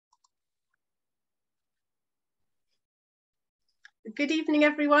Good evening,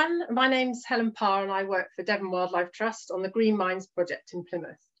 everyone. My name's Helen Parr and I work for Devon Wildlife Trust on the Green Mines project in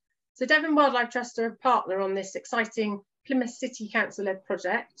Plymouth. So Devon Wildlife Trust are a partner on this exciting Plymouth City Council-led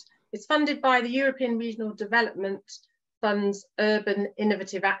project. It's funded by the European Regional Development Fund's Urban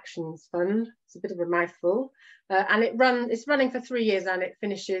Innovative Actions Fund. It's a bit of a mouthful. And it's running for 3 years and it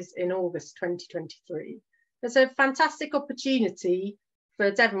finishes in August 2023. It's a fantastic opportunity for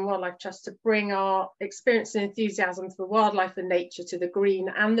Devon Wildlife Trust to bring our experience and enthusiasm for wildlife and nature to the green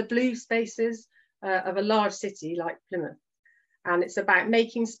and the blue spaces of a large city like Plymouth. And it's about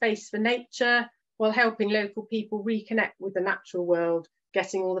making space for nature while helping local people reconnect with the natural world,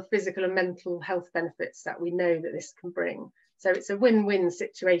 getting all the physical and mental health benefits that we know that this can bring. So it's a win-win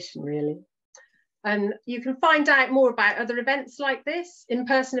situation, really. And you can find out more about other events like this,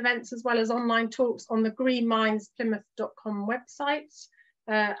 in-person events, as well as online talks on the greenminesplymouth.com website.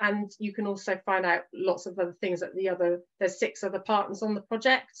 And you can also find out lots of other things at there's 6 other partners on the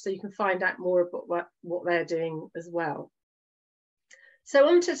project, so you can find out more about what they're doing as well. So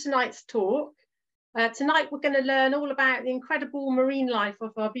on to tonight's talk. Tonight we're going to learn all about the incredible marine life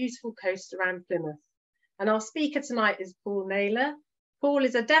of our beautiful coast around Plymouth. And our speaker tonight is Paul Naylor. Paul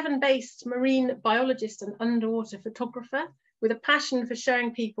is a Devon-based marine biologist and underwater photographer with a passion for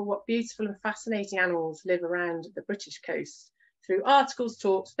showing people what beautiful and fascinating animals live around the British coast, through articles,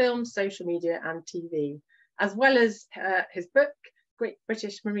 talks, films, social media and TV, as well as his book, Great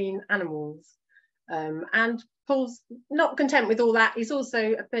British Marine Animals. And Paul's not content with all that. He's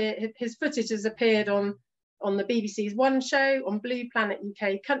also his footage has appeared on the BBC's One Show, on Blue Planet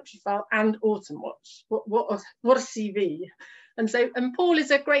UK, Countryfile and Autumn Watch. What a CV. And Paul is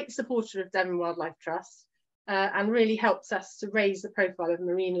a great supporter of Devon Wildlife Trust and really helps us to raise the profile of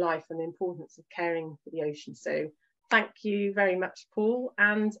marine life and the importance of caring for the ocean. So thank you very much, Paul,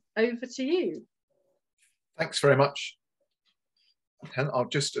 and over to you. Thanks very much. And I'll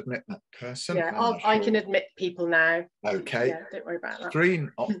just admit that person. Yeah, I can admit people now. Okay. Yeah, don't worry about that.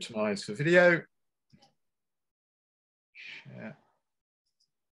 Screen optimised for video. Share.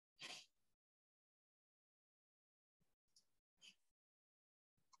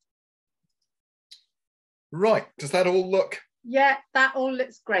 Right, does that all look? Yeah, that all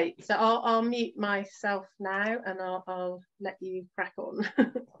looks great. So I'll mute myself now and I'll let you crack on.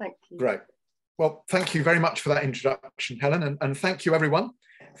 Thank you. Great. Well, thank you very much for that introduction, Helen, and thank you everyone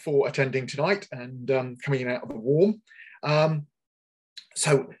for attending tonight and coming in out of the warm.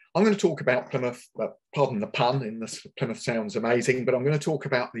 So I'm going to talk about Plymouth, pardon the pun, in this Plymouth sounds amazing, but I'm going to talk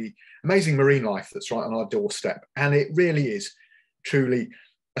about the amazing marine life that's right on our doorstep. And it really is truly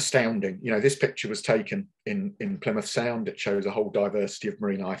astounding. You know, this picture was taken in Plymouth Sound. It shows a whole diversity of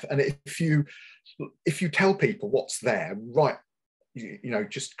marine life. And if you tell people what's there, right, you know,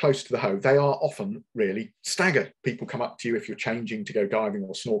 just close to the hoe, they are often really staggered. People come up to you if you're changing to go diving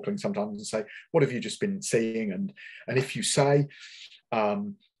or snorkeling sometimes and say, what have you just been seeing? And if you say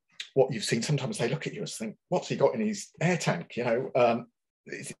what you've seen, sometimes they look at you and think, what's he got in his air tank? You know,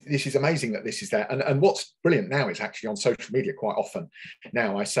 this is amazing that this is there. And what's brilliant now is actually on social media quite often.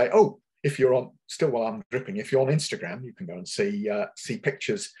 Now I say, oh, if you're on, still while I'm dripping, if you're on Instagram, you can go and see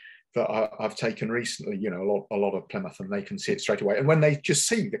pictures that I've taken recently, you know, a lot of Plymouth, and they can see it straight away. And when they just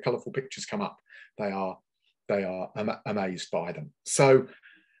see the colourful pictures come up, they are amazed by them. So,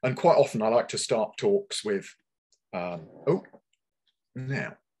 and quite often I like to start talks with, now, oh,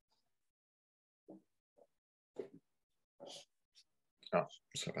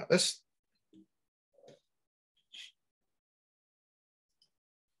 sorry about this.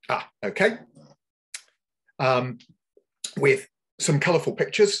 Okay. With some colourful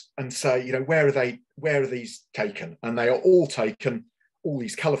pictures and say, you know, where are these taken? And they are all taken, all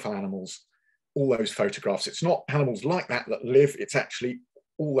these colourful animals, all those photographs. It's not animals like that live, it's actually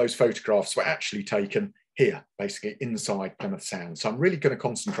all those photographs were actually taken here, basically inside Plymouth Sound. So I'm really going to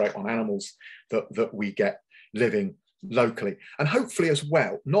concentrate on animals that we get living locally, and hopefully as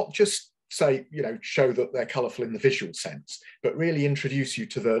well, not just say, you know, show that they're colourful in the visual sense, but really introduce you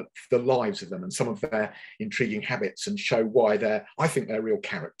to the lives of them and some of their intriguing habits and show why I think they're real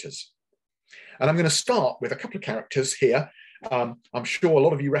characters. And I'm going to start with a couple of characters here. I'm sure a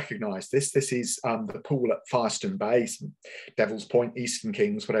lot of you recognise this. This is the pool at Firestone Bay, Devil's Point, Eastern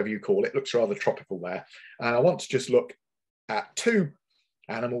Kings, whatever you call it. Looks rather tropical there. And I want to just look at 2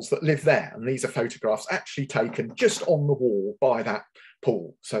 animals that live there. And these are photographs actually taken just on the wall by that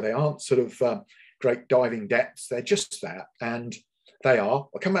pool. So they aren't sort of great diving depths. They're just there. And they are,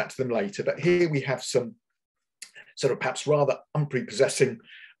 I'll come back to them later, but here we have some sort of perhaps rather unprepossessing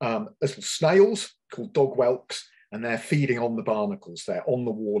little snails called dog whelks, and they're feeding on the barnacles there on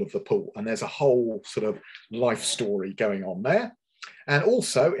the wall of the pool. And there's a whole sort of life story going on there. And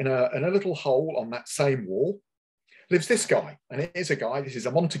also in a little hole on that same wall lives this guy. And it is a guy, this is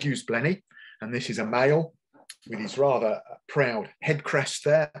a Montagu's blenny, and this is a male with his rather proud head crest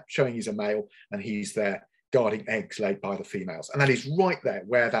there, showing he's a male, and he's there guarding eggs laid by the females. And that is right there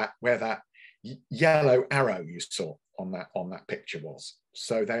where that yellow arrow you saw on that picture was.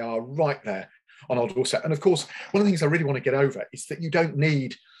 So they are right there on our doorstep. And of course, one of the things I really want to get over is that you don't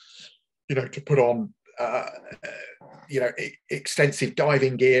need, to put on extensive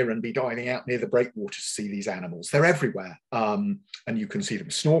diving gear and be diving out near the breakwater to see these animals. They're everywhere, and you can see them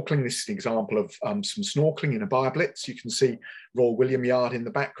snorkeling. This is an example of some snorkeling in a Blitz. You can see Royal William Yard in the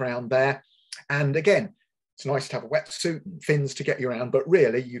background there. And again, it's nice to have a wetsuit and fins to get you around, but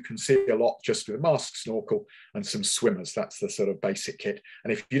really you can see a lot just with a mask, snorkel, and some swimmers. That's the sort of basic kit.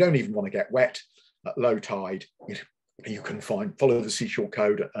 And if you don't even want to get wet at low tide, you can follow the seashore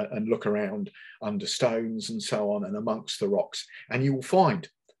code and look around under stones and so on and amongst the rocks, and you will find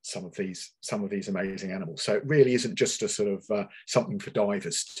some of these amazing animals. So it really isn't just a sort of something for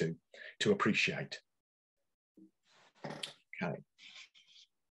divers to appreciate. Okay.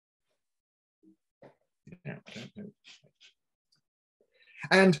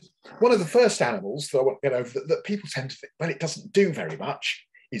 And one of the first animals that I want to get over that people tend to think, well, it doesn't do very much,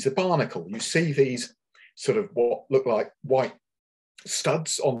 is a barnacle. You see these sort of what look like white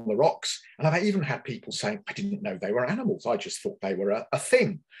studs on the rocks. And I've even had people saying, I didn't know they were animals. I just thought they were a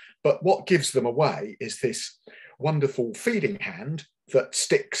thing. But what gives them away is this wonderful feeding hand that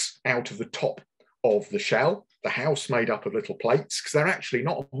sticks out of the top of the shell, the house made up of little plates, because they're actually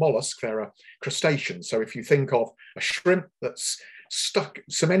not a mollusk, they're a crustacean. So if you think of a shrimp that's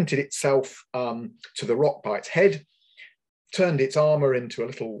cemented itself to the rock by its head, turned its armor into a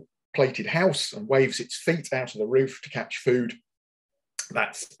little plated house and waves its feet out of the roof to catch food,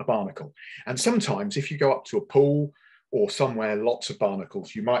 that's a barnacle. And sometimes if you go up to a pool or somewhere lots of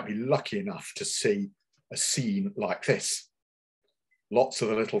barnacles, you might be lucky enough to see a scene like this. Lots of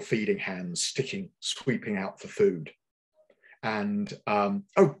the little feeding hands sweeping out for food. And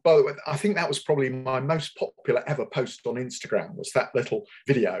oh, by the way, I think that was probably my most popular ever post on Instagram, was that little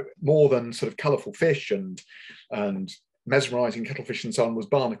video. More than sort of colourful fish and mesmerising cuttlefish and so on, was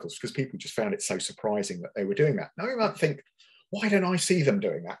barnacles, because people just found it so surprising that they were doing that. Now you might think, why don't I see them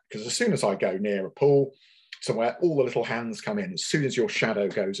doing that? Because as soon as I go near a pool somewhere, all the little hands come in. As soon as your shadow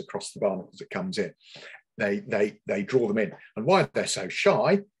goes across the barnacles, it comes in. They draw them in. And why they're so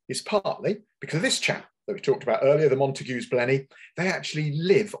shy is partly because of this chap that we talked about earlier, the Montagu's blenny. They actually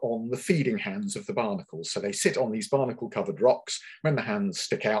live on the feeding hands of the barnacles. So they sit on these barnacle covered rocks. When the hands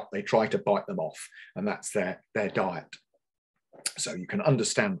stick out, they try to bite them off, and that's their diet. So you can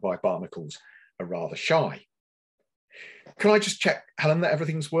understand why barnacles are rather shy. Can I just check, Helen, that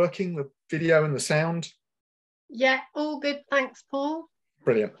everything's working, the video and the sound? Yeah, all good. Thanks, Paul.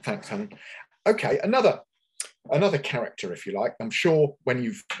 Brilliant. Thanks, Helen. Okay, another character, if you like. I'm sure when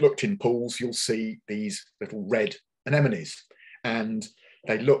you've looked in pools, you'll see these little red anemones, and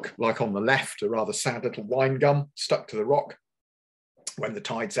they look like, on the left, a rather sad little wine gum stuck to the rock when the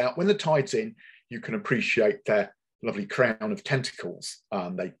tide's out. When the tide's in, you can appreciate their lovely crown of tentacles.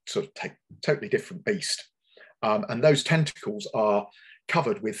 They sort of take a totally different beast. And those tentacles are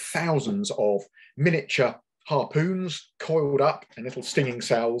covered with thousands of miniature harpoons coiled up in little stinging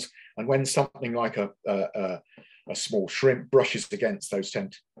cells. And when something like a small shrimp brushes against those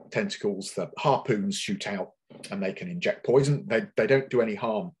tentacles, the harpoons shoot out and they can inject poison. They don't do any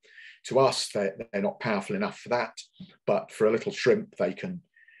harm to us. They're not powerful enough for that. But for a little shrimp, they can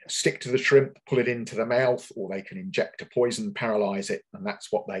stick to the shrimp, pull it into the mouth, or they can inject a poison, paralyze it, and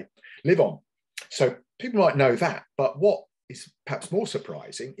that's what they live on. So people might know that, but what is perhaps more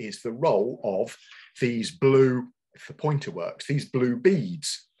surprising is the role of these blue, if the pointer works, these blue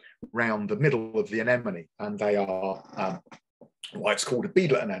beads round the middle of the anemone, and they are why it's called a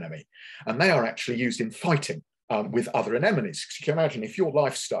beadlet anemone, and they are actually used in fighting with other anemones. Because you can imagine, if your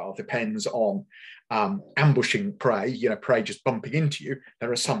lifestyle depends on ambushing prey, prey just bumping into you,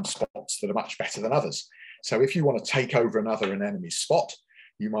 there are some spots that are much better than others. So if you want to take over another anemone's spot,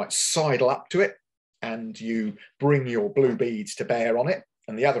 you might sidle up to it and you bring your blue beads to bear on it,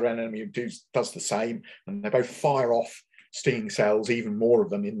 and the other anemone does the same, and they both fire off stinging cells, even more of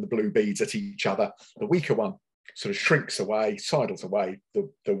them in the blue beads, at each other. The weaker one sort of shrinks away, sidles away.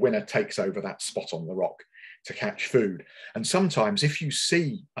 The winner takes over that spot on the rock to catch food. And sometimes if you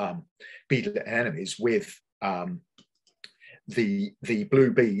see beadlet anemones with the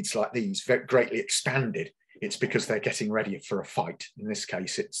blue beads like these greatly expanded, it's because they're getting ready for a fight. In this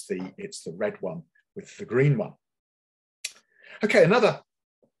case, it's the red one with the green one. Okay, another,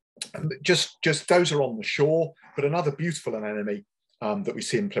 just those are on the shore, but another beautiful anemone that we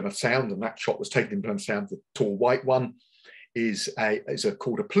see in Plymouth Sound, and that shot was taken in Plymouth Sound. The tall white one is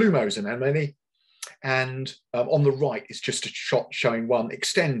called a Plymouth anemone, and on the right is just a shot showing one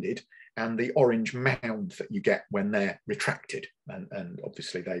extended and the orange mound that you get when they're retracted, and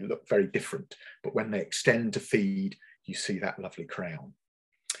obviously they look very different, but when they extend to feed, you see that lovely crown.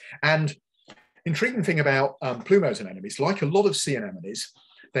 And intriguing thing about Plymouth anemones, like a lot of sea anemones,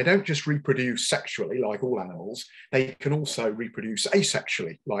 they don't just reproduce sexually like all animals, they can also reproduce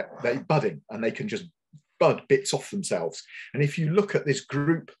asexually, like they're budding, and they can just bud bits off themselves. And if you look at this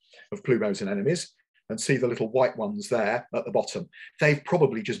group of Plymouth anemones and see the little white ones there at the bottom, they've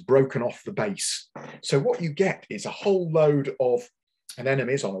probably just broken off the base. So what you get is a whole load of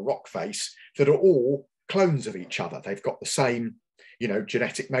anemones on a rock face that are all clones of each other. They've got the same,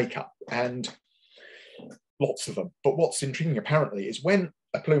 genetic makeup, and lots of them. But what's intriguing apparently is when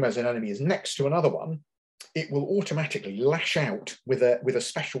a Plymouth anemone is next to another one, it will automatically lash out with a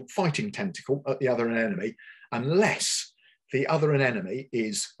special fighting tentacle at the other anemone, unless the other anemone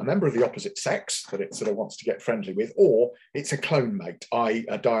is a member of the opposite sex that it sort of wants to get friendly with, or it's a clone mate, i.e.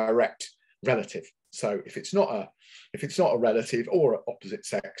 a direct relative. So if it's not a relative or an opposite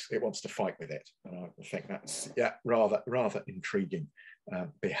sex, it wants to fight with it. And I think that's rather intriguing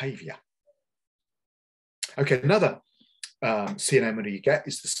behaviour. Okay, another sea anemone you get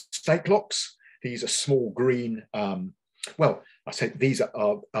is the snake locks. These are small green, well, I say these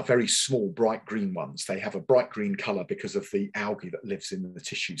are very small, bright green ones. They have a bright green colour because of the algae that lives in the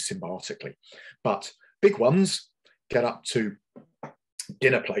tissue symbiotically. But big ones get up to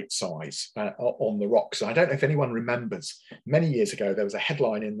dinner plate size on the rocks. I don't know if anyone remembers, many years ago, there was a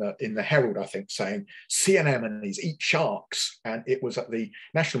headline in the Herald, I think, saying, sea anemones eat sharks. And it was at the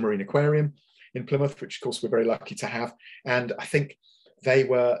National Marine Aquarium in Plymouth, which of course we're very lucky to have. And I think they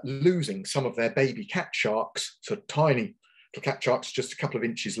were losing some of their baby cat sharks, so tiny little cat sharks, just a couple of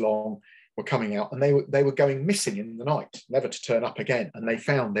inches long, were coming out, and they were going missing in the night, never to turn up again. And they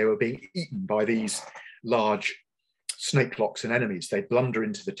found they were being eaten by these large snake locks and anemones. They blunder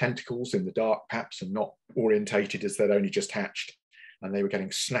into the tentacles in the dark, perhaps, and not orientated as they'd only just hatched, and they were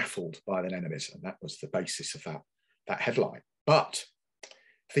getting snaffled by the anemones, and that was the basis of that headline. But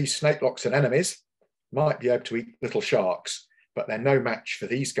these snake locks and anemones might be able to eat little sharks, but they're no match for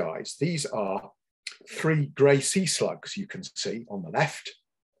these guys. These are 3 grey sea slugs you can see on the left,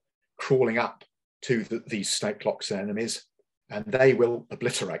 crawling up to these snake locks and anemones, and they will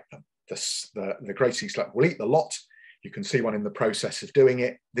obliterate them. The grey sea slug will eat the lot. You can see one in the process of doing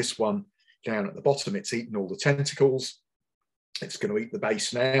it. This one down at the bottom, it's eaten all the tentacles. It's going to eat the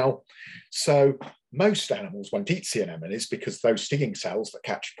base now. So most animals won't eat sea anemones because those stinging cells that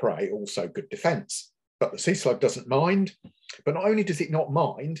catch prey are also good defence. But the sea slug doesn't mind. But not only does it not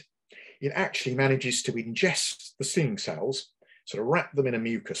mind, it actually manages to ingest the stinging cells, sort of wrap them in a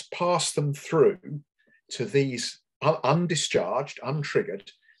mucus, pass them through to these undischarged, untriggered,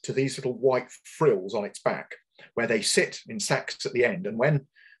 to these little white frills on its back, where they sit in sacs at the end. And when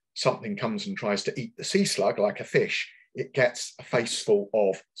something comes and tries to eat the sea slug, like a fish, it gets a face full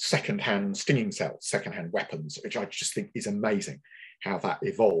of second-hand stinging cells, second-hand weapons, which I just think is amazing, how that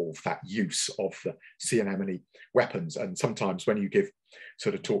evolved, that use of the sea anemone weapons. And sometimes when you give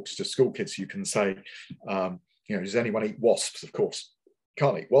sort of talks to school kids, you can say, does anyone eat wasps? Of course,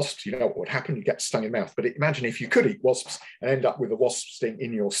 can't eat wasps. You know what would happen? You get stung in the mouth. But imagine if you could eat wasps and end up with a wasp sting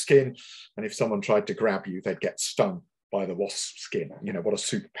in your skin. And if someone tried to grab you, they'd get stung by the wasp skin. What a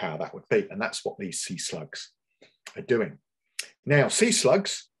superpower that would be. And that's what these sea slugs are doing. Now, sea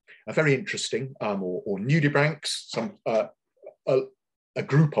slugs are very interesting, or nudibranchs, a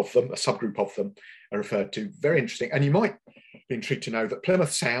group of them, a subgroup of them are referred to, very interesting. And you might be intrigued to know that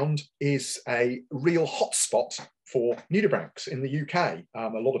Plymouth Sound is a real hotspot for nudibranchs in the UK. A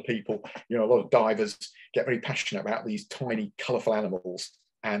lot of people, a lot of divers get very passionate about these tiny, colourful animals,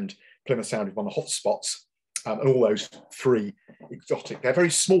 and Plymouth Sound is one of the hotspots. And all those 3 exotic, they're very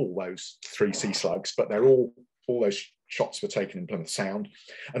small, those 3 sea slugs, but they're all those shots were taken in Plymouth Sound.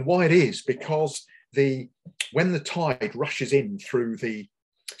 And why it is, because when the tide rushes in through the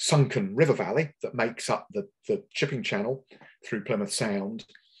sunken river valley that makes up the shipping channel through Plymouth Sound,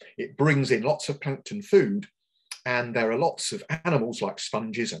 it brings in lots of plankton food, and there are lots of animals like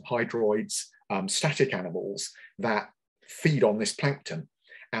sponges and hydroids, static animals that feed on this plankton,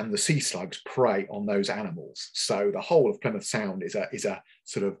 and the sea slugs prey on those animals. So the whole of Plymouth Sound is a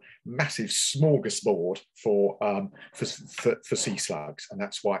sort of massive smorgasbord for sea slugs, and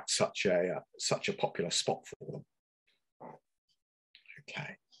that's why it's such a popular spot for them.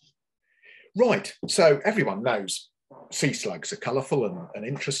 Okay, right. So everyone knows sea slugs are colourful and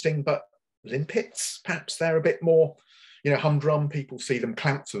interesting, but limpets, perhaps they're a bit more You know, humdrum, people see them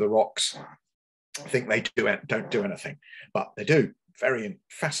clamped to the rocks, think they don't do anything, but they do. Very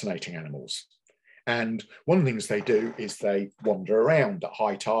fascinating animals. And one of the things they do is they wander around at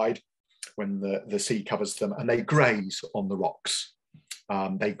high tide when the sea covers them, and they graze on the rocks.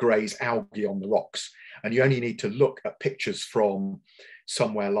 They graze algae on the rocks. And you only need to look at pictures from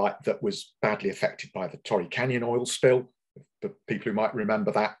somewhere like that was badly affected by the Torrey Canyon oil spill. The people who might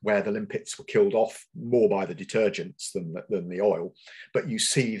remember that, where the limpets were killed off more by the detergents than the oil. But you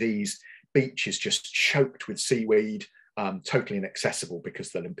see these beaches just choked with seaweed, totally inaccessible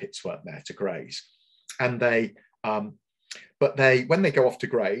because the limpets weren't there to graze. And when they go off to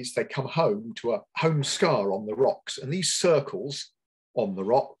graze, they come home to a home scar on the rocks. And these circles on the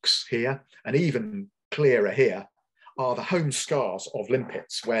rocks here, and even clearer here, are the home scars of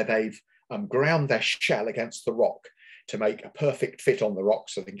limpets, where they've ground their shell against the rock to make a perfect fit on the rock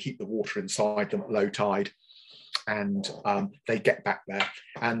so they can keep the water inside them at low tide. And they get back there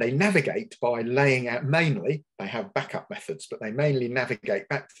and they navigate by laying out, mainly, they have backup methods, but they mainly navigate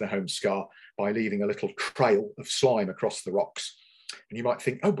back to the home scar by leaving a little trail of slime across the rocks. And you might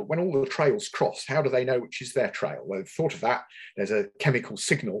think, oh, but when all the trails cross, how do they know which is their trail? Well, they've thought of that. There's a chemical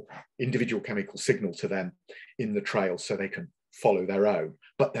signal, individual chemical signal to them in the trail so they can follow their own.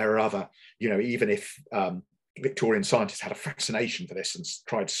 But there are other, you know, even if Victorian scientists had a fascination for this and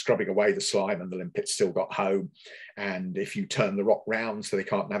tried scrubbing away the slime, and the limpets still got home. And if you turn the rock round so they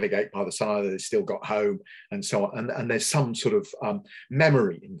can't navigate by the side, they still got home, and so on. And there's some sort of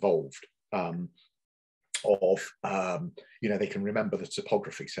memory involved you know, they can remember the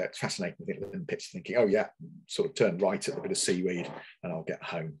topography. So it's fascinating to think of the limpets thinking, oh yeah, sort of turn right at the bit of seaweed and I'll get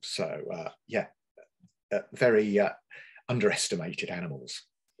home. So yeah, very underestimated animals.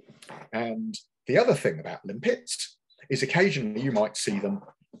 And the other thing about limpets is occasionally you might see them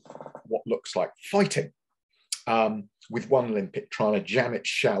what looks like fighting, with one limpet trying to jam its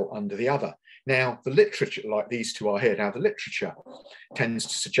shell under the other. Now, the literature, like these two are here, now the literature tends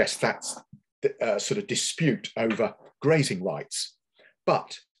to suggest that's sort of dispute over grazing rights.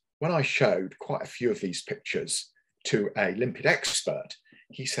 But when I showed quite a few of these pictures to a limpet expert,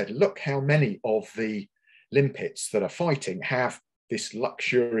 he said, look how many of the limpets that are fighting have this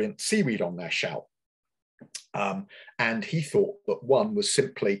luxuriant seaweed on their shell. And he thought that one was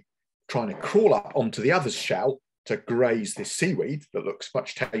simply trying to crawl up onto the other's shell to graze this seaweed that looks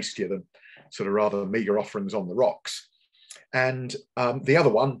much tastier than sort of rather meager offerings on the rocks. And the other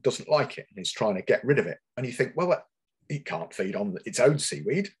one doesn't like it and is trying to get rid of it. And you think, well, it can't feed on its own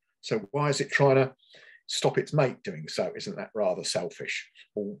seaweed, so why is it trying to stop its mate doing so? Isn't that rather selfish?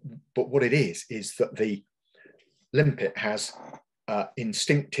 But what it is that the limpet has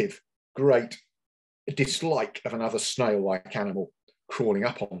instinctive, great dislike of another snail-like animal crawling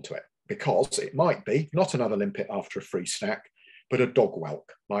up onto it, because it might be not another limpet after a free snack, but a dog whelk,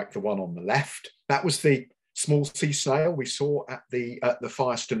 like the one on the left. That was the small sea snail we saw at the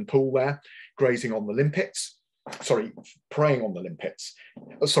Firestone pool there, grazing on the limpets. Sorry, preying on the limpets.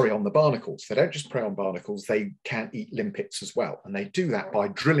 Oh, sorry, on the barnacles. They don't just prey on barnacles, they can eat limpets as well. And they do that by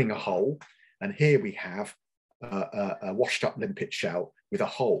drilling a hole. And here we have a washed up limpet shell with a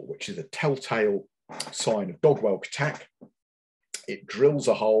hole, which is a telltale sign of dog whelk attack. It drills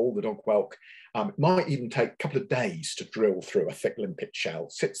a hole, the dog whelk. It might even take a couple of days to drill through a thick limpet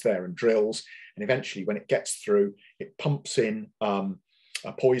shell, sits there and drills. And eventually when it gets through, it pumps in a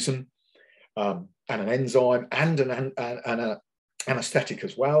poison and an enzyme and an anesthetic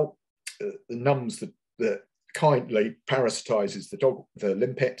as well. Numbs the kindly parasitizes the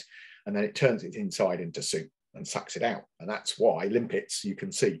limpet, and then it turns its inside into soup and sucks it out. And that's why limpets, you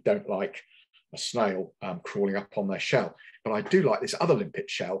can see, don't like a snail crawling up on their shell. But I do like this other limpet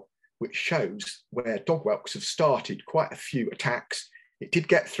shell, which shows where dog whelks have started quite a few attacks. It did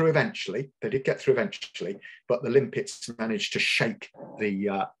get through eventually. They did get through eventually, but the limpets managed to shake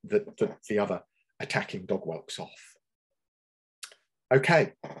the other attacking dog whelks off.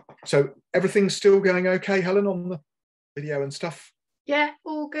 Okay, so everything's still going okay, Helen, on the video and stuff? Yeah,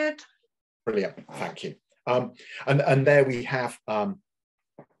 all good. Brilliant, thank you. And there we have a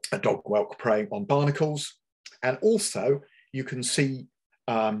dog whelk preying on barnacles. And also you can see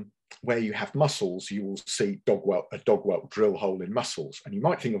where you have mussels, you will see a dog whelk drill hole in mussels. And you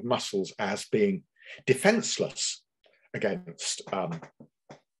might think of mussels as being defenseless against dog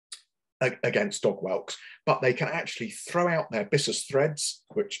whelks, but they can actually throw out their byssus threads,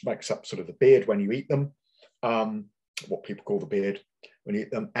 which makes up sort of the beard when you eat them, what people call the beard when you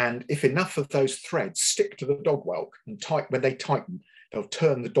eat them. And if enough of those threads stick to the dog whelk and when they tighten, they'll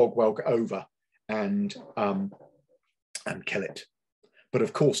turn the dog whelk over and kill it. But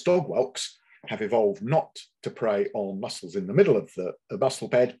of course, dog whelks have evolved not to prey on mussels in the middle of the mussel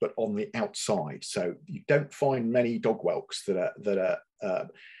bed, but on the outside. So you don't find many dog whelks that are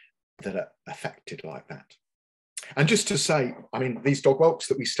affected like that. And just to say, I mean, these dog whelks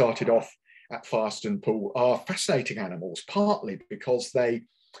that we started off at Firestone Pool are fascinating animals, partly because they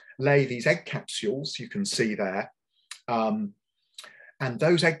lay these egg capsules, you can see there, and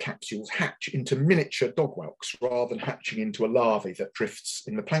those egg capsules hatch into miniature dog whelks rather than hatching into a larvae that drifts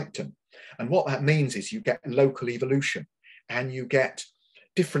in the plankton. And what that means is you get local evolution and you get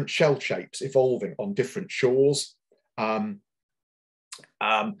different shell shapes evolving on different shores.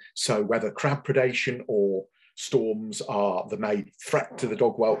 So whether crab predation or storms are the main threat to the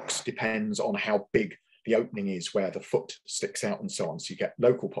dog whelks depends on how big the opening is where the foot sticks out and so on. So you get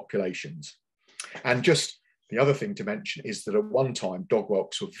local populations. And just the other thing to mention is that at one time, dog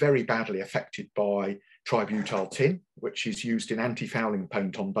whelks were very badly affected by tributyl tin, which is used in anti-fouling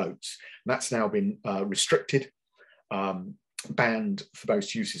paint on boats. And that's now been restricted, banned for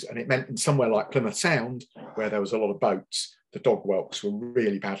most uses. And it meant in somewhere like Plymouth Sound, where there was a lot of boats, the dog whelks were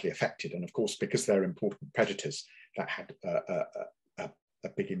really badly affected. And of course, because they're important predators, that had a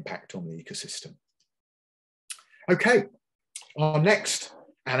big impact on the ecosystem. Okay, our next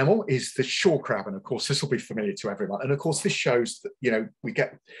animal is the shore crab, and of course this will be familiar to everyone. And of course this shows that, you know, we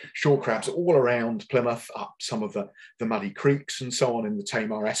get shore crabs all around Plymouth, up some of the muddy creeks and so on in the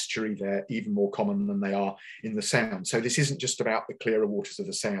Tamar estuary. They're even more common than they are in the Sound. So this isn't just about the clearer waters of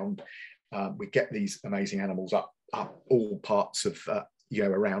the Sound. We get these amazing animals up all parts of you know,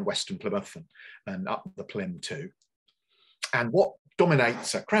 around Western Plymouth and up the Plym too. And what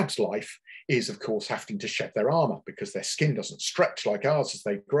dominates a crab's life is, of course, having to shed their armour, because their skin doesn't stretch like ours as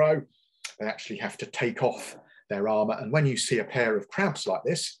they grow. They actually have to take off their armour. And when you see a pair of crabs like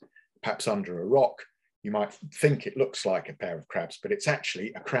this, perhaps under a rock, you might think it looks like a pair of crabs, but it's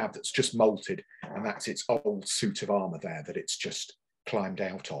actually a crab that's just molted, and that's its old suit of armour there that it's just climbed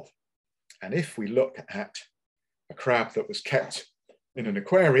out of. And if we look at a crab that was kept in an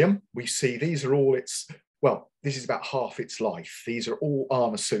aquarium, we see these are all its, well, this is about half its life. These are all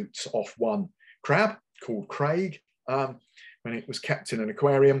armour suits off one crab called Craig, when it was kept in an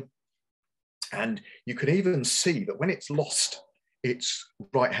aquarium. And you can even see that when it's lost its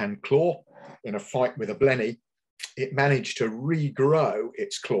right-hand claw in a fight with a blenny, it managed to regrow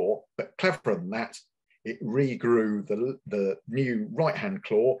its claw, but cleverer than that, it regrew the new right-hand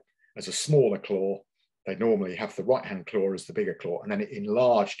claw as a smaller claw. They normally have the right-hand claw as the bigger claw, and then it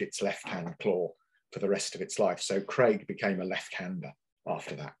enlarged its left-hand claw for the rest of its life. So Craig became a left-hander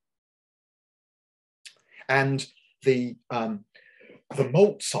after that. And the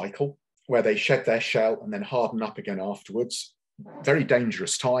molt cycle, where they shed their shell and then harden up again afterwards, very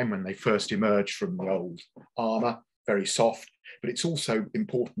dangerous time when they first emerge from the old armour, very soft, but it's also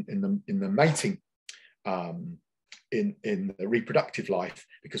important in the mating, in the reproductive life,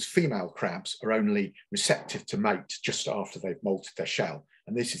 because female crabs are only receptive to mate just after they've molted their shell.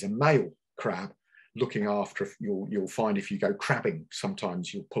 And this is a male crab looking after, you'll find if you go crabbing,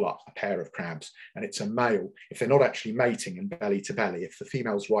 sometimes you'll pull up a pair of crabs and it's a male. If they're not actually mating and belly to belly, if the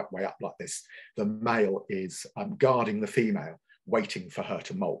female's right way up like this, the male is guarding the female, waiting for her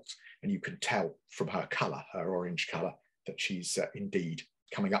to molt. And you can tell from her colour, her orange colour, that she's indeed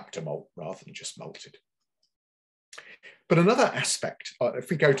coming up to molt rather than just molted. But another aspect, if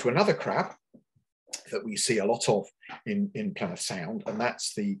we go to another crab that we see a lot of in Plymouth Sound, and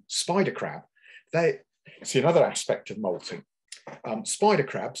that's the spider crab. They see another aspect of molting. Spider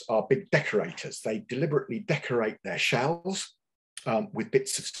crabs are big decorators. They deliberately decorate their shells with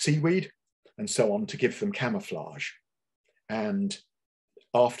bits of seaweed and so on to give them camouflage. And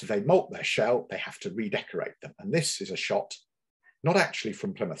after they molt their shell, they have to redecorate them. And this is a shot, not actually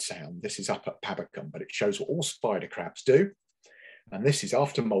from Plymouth Sound. This is up at Pabacombe, but it shows what all spider crabs do. And this is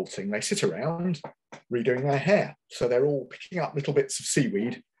after molting. They sit around redoing their hair. So they're all picking up little bits of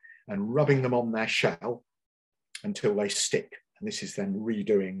seaweed and rubbing them on their shell until they stick. And this is then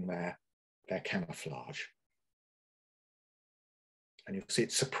redoing their camouflage. And you'll see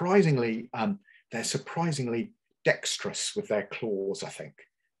it's surprisingly, they're surprisingly dexterous with their claws, I think.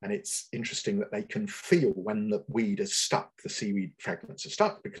 And it's interesting that they can feel when the weed is stuck, the seaweed fragments are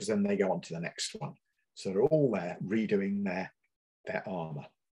stuck, because then they go on to the next one. So they're all there redoing their armour.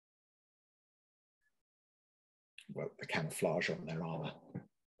 Well, the camouflage on their armour.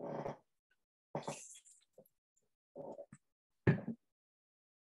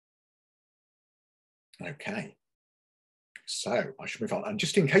 Okay, so I should move on. And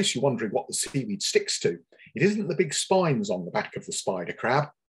just in case you're wondering what the seaweed sticks to, it isn't the big spines on the back of the spider crab.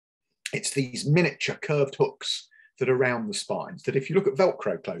 It's these miniature curved hooks that are around the spines, that if you look at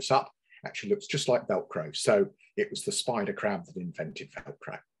Velcro close up, actually looks just like Velcro. So it was the spider crab that invented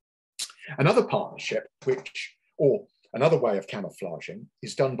Velcro. Another partnership, or another way of camouflaging,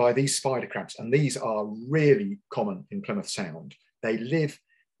 is done by these spider crabs, and these are really common in Plymouth Sound. They live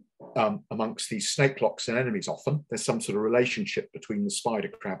amongst these snake locks and anemones often. There's some sort of relationship between the spider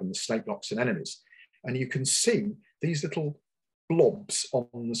crab and the snake locks and anemones. And you can see these little blobs on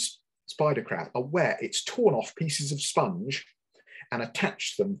the spider crab are where it's torn off pieces of sponge and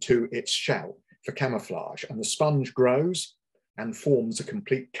attached them to its shell for camouflage. And the sponge grows and forms a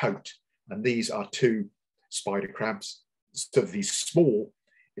complete coat. And these are two spider crabs, so these small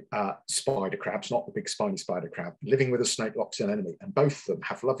spider crabs, not the big spiny spider crab, living with a snake locks anemone, and both of them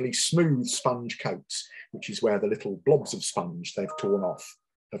have lovely smooth sponge coats, which is where the little blobs of sponge they've torn off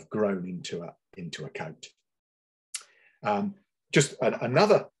have grown into a coat. Just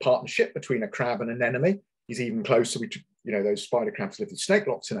another partnership between a crab and an anemone is even closer. Those spider crabs live with snake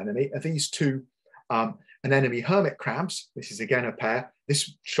locks and anemone. Are these two anemone hermit crabs? This is again a pair.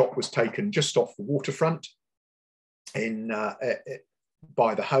 This shot was taken just off the waterfront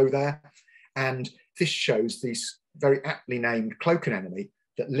by the Hoe there, and this shows this very aptly named cloak anemone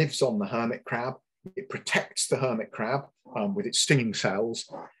that lives on the hermit crab. It protects the hermit crab with its stinging cells,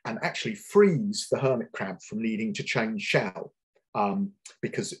 and actually frees the hermit crab from needing to change shell,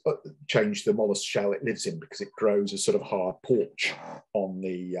 change the mollusk shell it lives in, because it grows a sort of hard porch on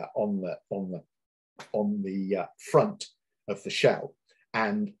the front of the shell,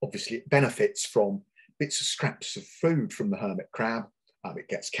 and obviously it benefits from bits of scraps of food from the hermit crab. It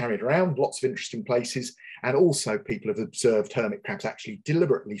gets carried around lots of interesting places, and also people have observed hermit crabs actually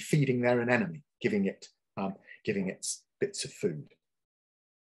deliberately feeding their anemone, giving it bits of food.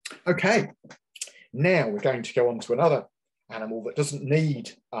 Okay, now we're going to go on to another animal that doesn't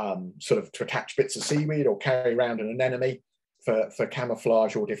need sort of to attach bits of seaweed or carry around an anemone for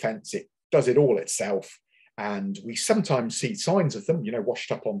camouflage or defense. It does it all itself, and we sometimes see signs of them,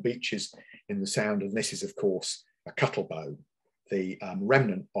 washed up on beaches in the Sound. And this is, of course, a cuttlebone, the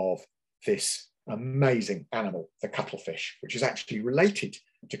remnant of this amazing animal, the cuttlefish, which is actually related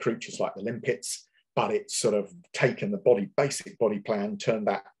to creatures like the limpets, but it's sort of taken the basic body plan, turned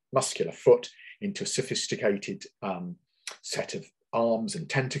that muscular foot into a sophisticated set of arms and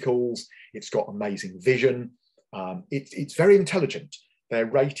tentacles. It's got amazing vision. It's very intelligent. They're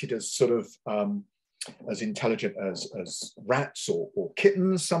rated as sort of as intelligent as rats or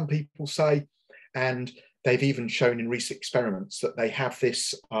kittens, some people say. And they've even shown in recent experiments that they have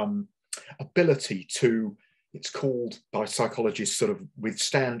this ability to, it's called by psychologists, sort of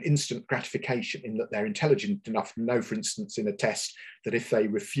withstand instant gratification, in that they're intelligent enough to know, for instance, in a test, that if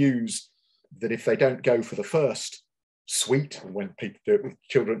they don't go for the first sweet, when people do it with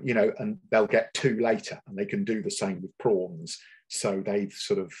children, and they'll get two later, and they can do the same with prawns. So they've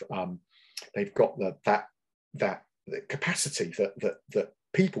sort of, they've got that capacity that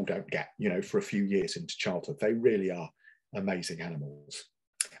people don't get, for a few years into childhood. They really are amazing animals.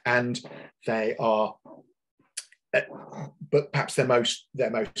 And they are, but perhaps they're most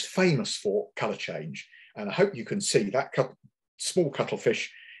famous for colour change. And I hope you can see that small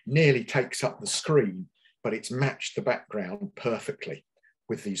cuttlefish nearly takes up the screen, but it's matched the background perfectly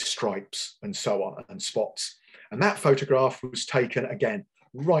with these stripes and so on, and spots. And that photograph was taken again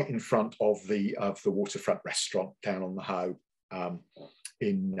right in front of the waterfront restaurant down on the Hoe, on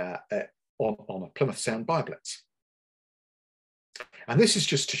a Plymouth Sound Biblets. And this is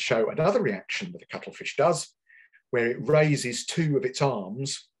just to show another reaction that a cuttlefish does, where it raises two of its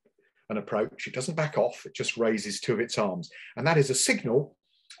arms and approach. It doesn't back off, it just raises two of its arms. And that is a signal.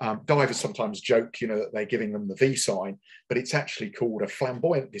 Divers sometimes joke, that they're giving them the V sign, but it's actually called a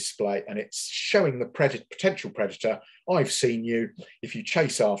flamboyant display, and it's showing the potential predator, I've seen you. If you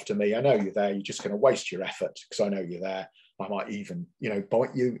chase after me, I know you're there. You're just going to waste your effort because I know you're there. I might even,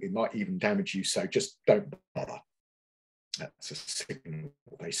 bite you. It might even damage you. So just don't bother. That's a signal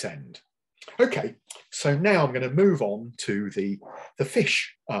they send. Okay, so now I'm going to move on to the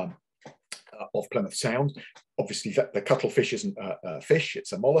fish of Plymouth Sound. Obviously, the cuttlefish isn't a fish,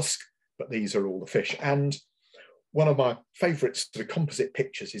 it's a mollusk, but these are all the fish. And one of my favourite sort of composite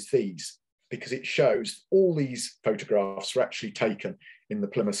pictures is these, because it shows all these photographs are actually taken in the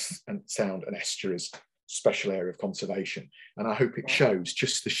Plymouth Sound and Estuaries Special Area of Conservation. And I hope it shows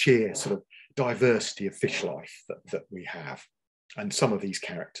just the sheer sort of diversity of fish life that we have. And some of these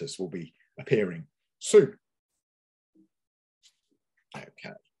characters will be appearing soon. Okay.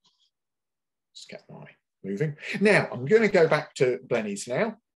 Let's get my moving. Now, I'm going to go back to Blennies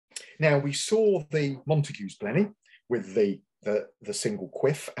now. Now, we saw the Montague's Blenny with the single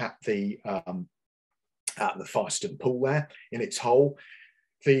quiff at the Firestone pool there in its hole.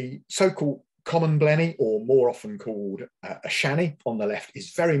 The so-called common blenny, or more often called a shanny on the left,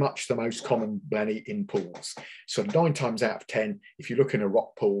 is very much the most common blenny in pools. So 9 times out of 10, if you look in a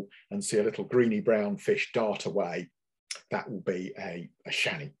rock pool and see a little greeny brown fish dart away, that will be a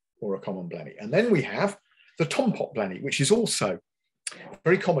shanny or a common blenny. And then we have the tompot blenny, which is also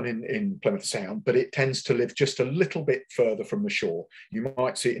very common in Plymouth Sound, but it tends to live just a little bit further from the shore. You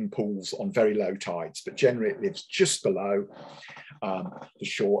might see it in pools on very low tides, but generally it lives just below the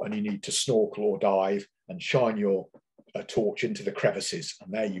shore, and you need to snorkel or dive and shine your torch into the crevices,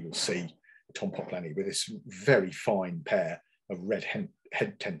 and there you will see the tompot blenny with this very fine pair of red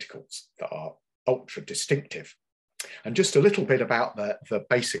head tentacles that are ultra distinctive. And just a little bit about the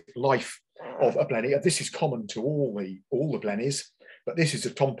basic life of a blenny. This is common to all the blennies, but this is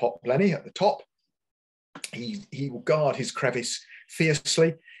a tompot blenny at the top. He will guard his crevice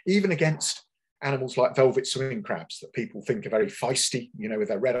fiercely, even against animals like velvet swimming crabs that people think are very feisty, you know, with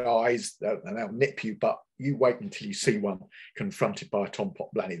their red eyes, and they'll nip you, but you wait until you see one confronted by a tompot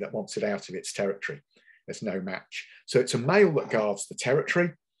blenny that wants it out of its territory. There's no match. So it's a male that guards the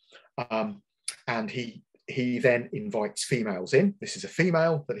territory, and he then invites females in. This is a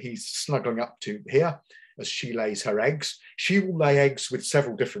female that he's snuggling up to here as she lays her eggs. She will lay eggs with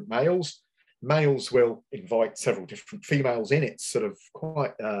several different males. Males will invite several different females in. It's sort of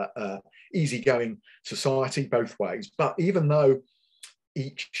quite easygoing society both ways. But even though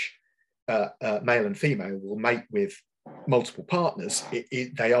each male and female will mate with multiple partners,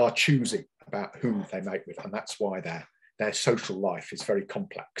 they are choosy about who they mate with, and that's why their social life is very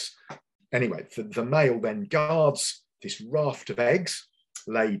complex. Anyway, the male then guards this raft of eggs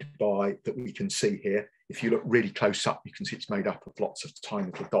laid by, that we can see here. If you look really close up, you can see it's made up of lots of tiny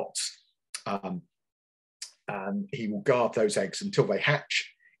little dots. And he will guard those eggs until they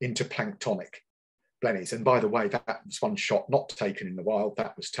hatch into planktonic blennies. And by the way, that was one shot not taken in the wild.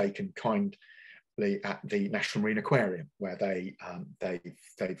 That was taken kindly at the National Marine Aquarium, where they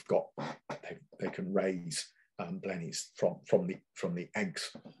can raise blennies from the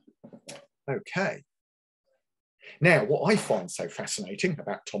eggs. Okay. Now, what I find so fascinating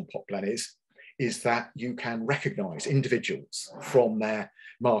about tompot blennies is that you can recognise individuals from their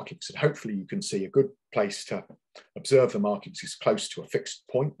markings, and hopefully you can see a good place to observe the markings is close to a fixed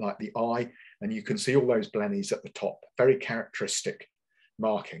point like the eye, and you can see all those blennies at the top, very characteristic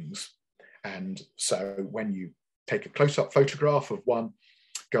markings. And so when you take a close-up photograph of one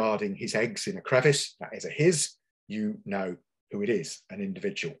guarding his eggs in a crevice, that is a his, you know who it is, an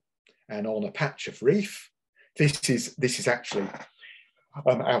individual. And on a patch of reef, this is actually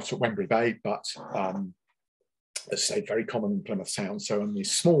out at Wembury Bay, but as I say, very common in Plymouth Sound. So on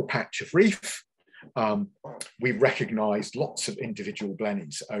this small patch of reef, we recognised lots of individual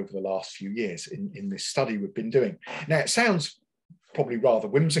blennies over the last few years in this study we've been doing. Now, it sounds probably rather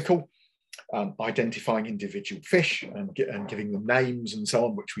whimsical, identifying individual fish and giving them names and so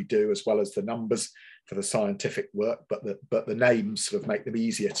on, which we do, as well as the numbers for the scientific work, but the names sort of make them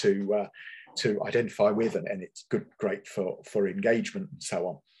easier to identify with, and it's great for engagement and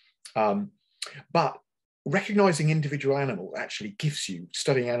so on. But recognizing individual animal actually gives you,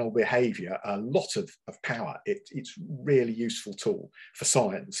 studying animal behavior, a lot of power. It's really useful tool for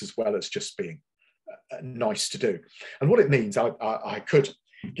science, as well as just being nice to do. And what it means, I could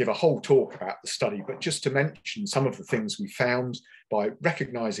give a whole talk about the study, but just to mention some of the things we found by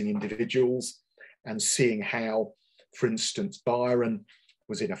recognizing individuals and seeing how, for instance, Byron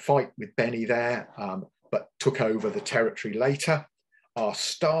was in a fight with Benny there, but took over the territory later. Our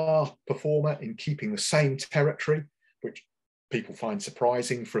star performer in keeping the same territory, which people find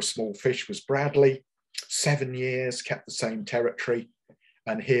surprising for a small fish, was Bradley. 7 years, kept the same territory.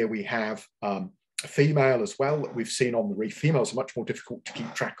 And here we have a female as well that we've seen on the reef. Females are much more difficult to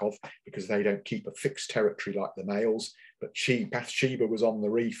keep track of because they don't keep a fixed territory like the males. But Bathsheba was on the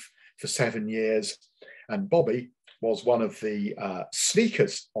reef for 7 years. And Bobby was one of the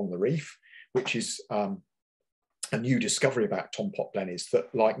sneakers on the reef, which is a new discovery about tompot blennies,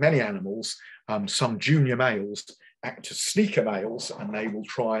 that like many animals, some junior males act as sneaker males, and they will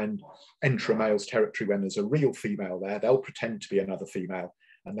try and enter a male's territory when there's a real female there. They'll pretend to be another female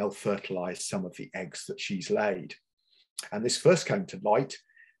and they'll fertilize some of the eggs that she's laid. And this first came to light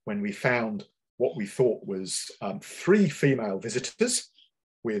when we found what we thought was 3 female visitors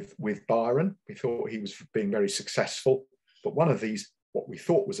with Byron. We thought he was being very successful, but one of these, what we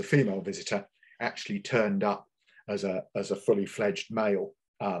thought was a female visitor, actually turned up as a fully fledged male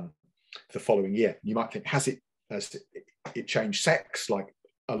the following year. You might think, has it changed sex like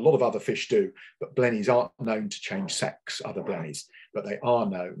a lot of other fish do? But blennies aren't known to change sex, other blennies, but they are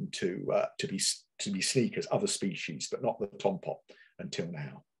known to be sneakers, other species, but not the tompot. until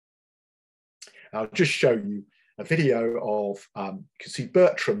now. I'll just show you a video of, you can see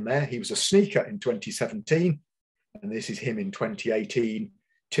Bertram there. He was a sneaker in 2017, and this is him in 2018,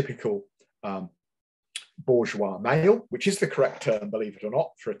 typical bourgeois male, which is the correct term, believe it or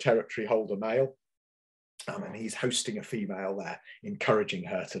not, for a territory holder male. And he's hosting a female there, encouraging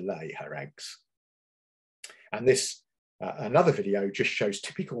her to lay her eggs. And this, another video just shows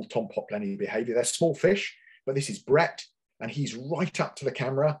typical Tompot blenny behavior. They're small fish, but this is Brett, and he's right up to the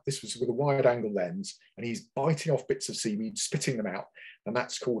camera. This was with a wide angle lens, and he's biting off bits of seaweed, spitting them out. And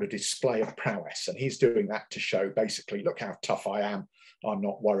that's called a display of prowess. And he's doing that to show basically, look how tough I am. I'm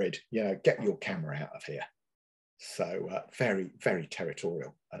not worried, you know, get your camera out of here. So very, very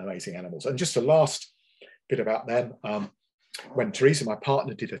territorial and amazing animals. And just a last bit about them. When Teresa, my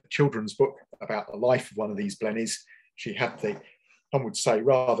partner, did a children's book about the life of one of these blennies, she had the, one would say,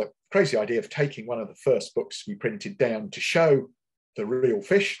 rather crazy idea of taking one of the first books we printed down to show the real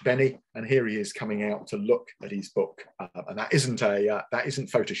fish, Benny, and here he is coming out to look at his book. And that isn't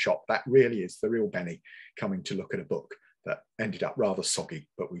Photoshop. That really is the real Benny coming to look at a book that ended up rather soggy,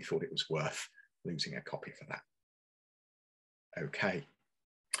 but we thought it was worth losing a copy for that. Okay.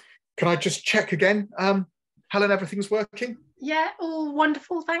 Can I just check again? Helen, everything's working? Yeah, all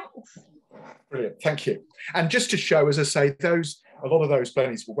wonderful, thanks. Brilliant, thank you. And just to show, as I say, a lot of those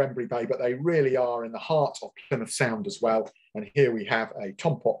blennies were Wembury Bay, but they really are in the heart of Plymouth Sound as well. And here we have a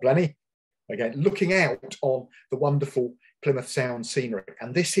Tompot blenny, again, looking out on the wonderful Plymouth Sound scenery.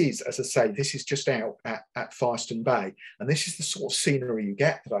 And this is, as I say, this is just out at Firestone Bay. And this is the sort of scenery you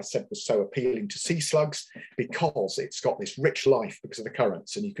get that I said was so appealing to sea slugs, because it's got this rich life because of the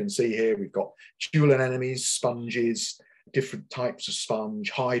currents. And you can see here we've got jewel anemones, sponges, different types of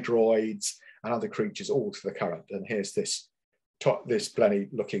sponge, hydroids, and other creatures all to the current. And here's this blenny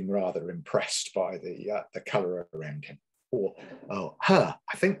looking rather impressed by the colour around him, or her,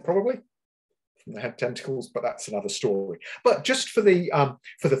 I think, probably. From the head tentacles, but that's another story. But just for the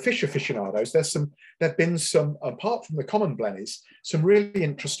fish aficionados, there've been some, apart from the common blennies, some really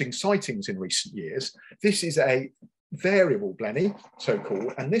interesting sightings in recent years. This is a variable blenny,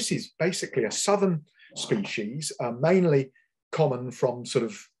 so-called, and this is basically a southern species, mainly common from sort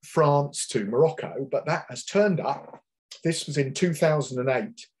of France to Morocco, but that has turned up. This was in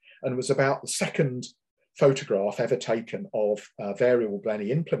 2008 and was about the second photograph ever taken of variable blenny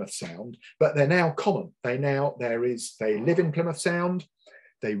in Plymouth Sound, but they're now common. They live in Plymouth Sound,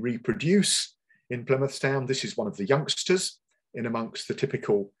 they reproduce in Plymouth Sound. This is one of the youngsters in amongst the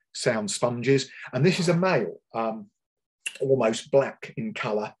typical sound sponges, and this is a male, almost black in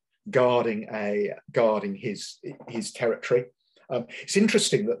colour, guarding his territory. It's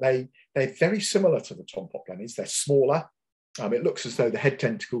interesting that they're very similar to the Tompot blennies. They're smaller. It looks as though the head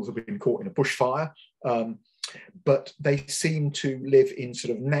tentacles have been caught in a bushfire, but they seem to live in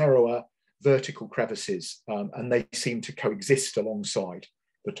sort of narrower vertical crevices, and they seem to coexist alongside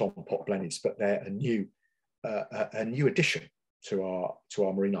the Tompot blennies, but they're a new addition to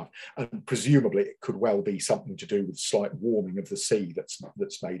our marine life. And presumably it could well be something to do with slight warming of the sea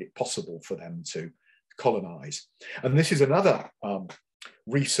that's made it possible for them to colonize. And this is another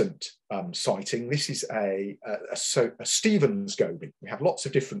recent sighting. This is a Stevens goby. We have lots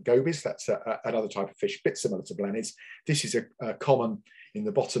of different gobies. That's another type of fish, a bit similar to blennies. This is a common in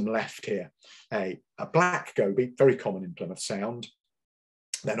the bottom left here, a black goby, very common in Plymouth Sound.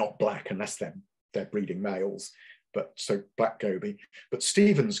 They're not black unless they're breeding males, but so black goby. But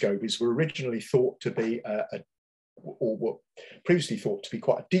Stevens gobies were originally thought to be or were previously thought to be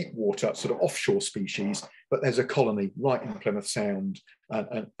quite a deep water sort of offshore species, but there's a colony right in Plymouth Sound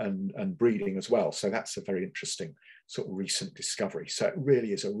and breeding as well. So that's a very interesting sort of recent discovery. So it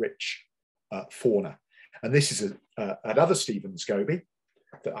really is a rich fauna. And this is another Stevens goby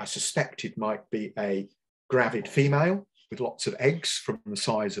that I suspected might be a gravid female with lots of eggs from the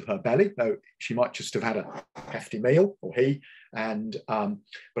size of her belly, though she might just have had a hefty meal, or he. And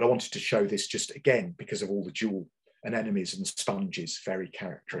but I wanted to show this just again because of all the jewel anemones and sponges, very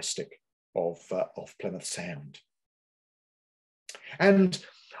characteristic of Plymouth Sound. And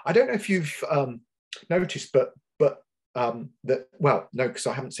I don't know if you've noticed, but that, well, no, because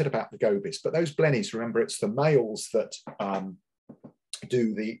I haven't said about the gobies, but those blennies, remember, it's the males that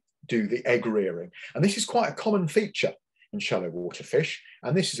do the egg rearing, and this is quite a common feature in shallow water fish.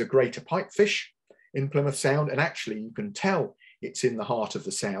 And this is a greater pipefish in Plymouth Sound, and actually you can tell it's in the heart of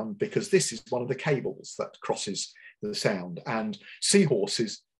the sound because this is one of the cables that crosses the sound. And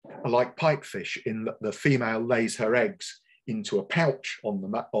seahorses are like pipefish in that the female lays her eggs into a pouch on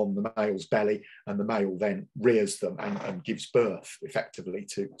the male's belly, and the male then rears them and gives birth effectively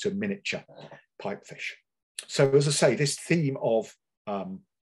to miniature pipefish. So as I say, this theme of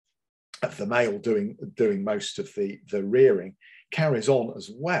of the male doing most of the rearing, carries on as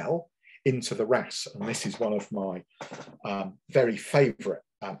well into the wrasse. And this is one of my very favourite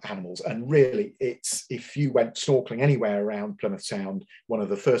animals. And really, it's, if you went snorkeling anywhere around Plymouth Sound, one of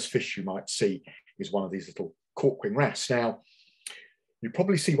the first fish you might see is one of these little cork-wing wrasse. Now, you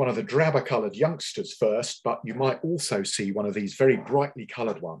probably see one of the drabber coloured youngsters first, but you might also see one of these very brightly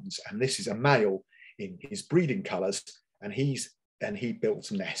coloured ones. And this is a male in his breeding colours, and he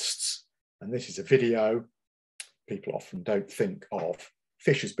builds nests. And this is a video. People often don't think of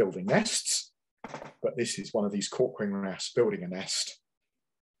fish as building nests, but this is one of these cork-wing wrasse building a nest.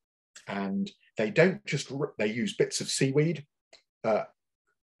 And they don't just, they use bits of seaweed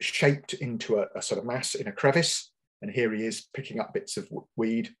shaped into a sort of mass in a crevice. And here he is picking up bits of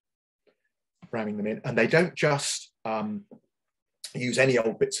weed, ramming them in. And they don't just use any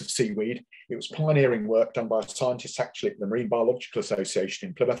old bits of seaweed. It was pioneering work done by a scientist actually at the Marine Biological Association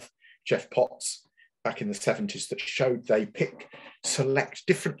in Plymouth, Jeff Potts, back in the 70s, that showed they select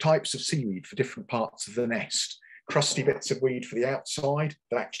different types of seaweed for different parts of the nest. Crusty bits of weed for the outside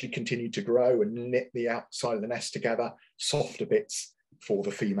that actually continue to grow and knit the outside of the nest together, softer bits for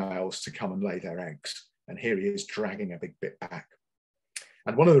the females to come and lay their eggs. And here he is dragging a big bit back.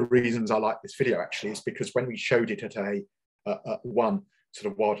 And one of the reasons I like this video actually is because when we showed it at one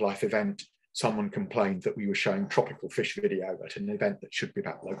sort of wildlife event, someone complained that we were showing tropical fish video at an event that should be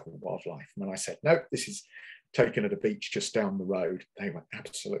about local wildlife. And when I said, no, this is taken at a beach just down the road, they were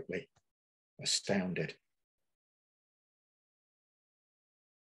absolutely astounded.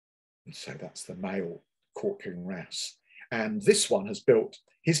 And so that's the male cork-wing wrasse. And this one has built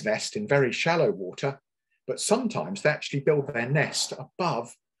his nest in very shallow water, but sometimes they actually build their nest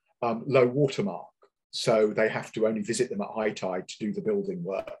above low water mark. So they have to only visit them at high tide to do the building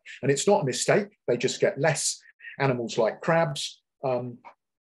work. And it's not a mistake. They just get less animals like crabs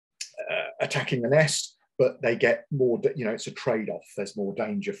attacking the nest, but they get more, you know, it's a trade-off. There's more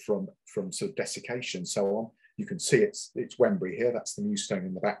danger from sort of desiccation and so on. You can see it's Wembury here. That's the mewstone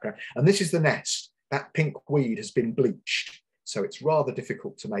in the background. And this is the nest. That pink weed has been bleached. So it's rather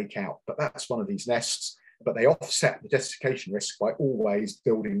difficult to make out, but that's one of these nests. But they offset the desiccation risk by always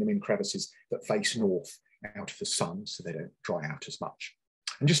building them in crevices that face north out of the sun so they don't dry out as much.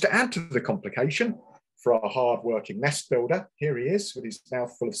 And just to add to the complication for our hard-working nest builder, here he is with his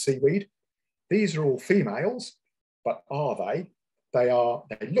mouth full of seaweed. These are all females, but are they? They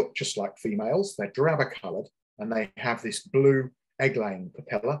look just like females. They're drabber coloured and they have this blue egg-laying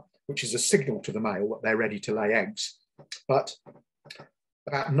papilla, which is a signal to the male that they're ready to lay eggs. But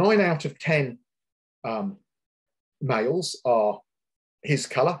about 9 out of 10 males are his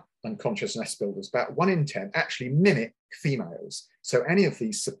colour, unconscious nest builders. About 1 in 10 actually mimic females. So any of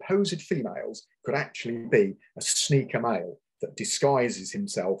these supposed females could actually be a sneaker male that disguises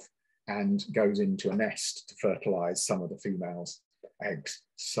himself and goes into a nest to fertilise some of the females' eggs.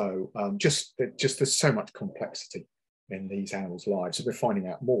 So just there's so much complexity in these animals' lives. So we're finding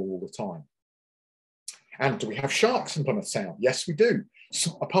out more all the time. And do we have sharks in Plymouth Sound? Yes, we do.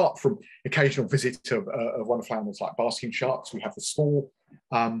 So apart from occasional visits of wonderful animals like basking sharks, we have the small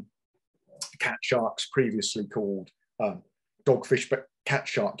cat sharks, previously called dogfish, but cat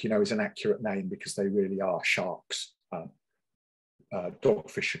shark, you know, is an accurate name because they really are sharks.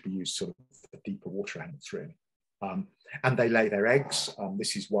 Dogfish should be used sort of for deeper water animals, really. And they lay their eggs.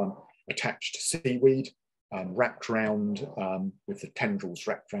 This is one attached to seaweed, wrapped round with the tendrils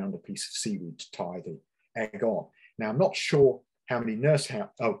wrapped around a piece of seaweed to tie the egg on. Now, I'm not sure how many nurse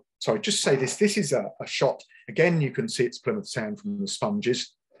hounds, oh, sorry, just say this. This is a shot. Again, you can see it's Plymouth Sound from the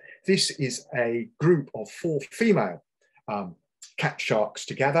sponges. This is a group of 4 female cat sharks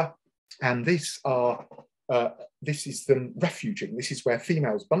together. And this is them refuging. This is where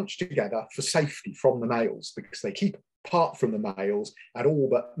females bunch together for safety from the males because they keep apart from the males at all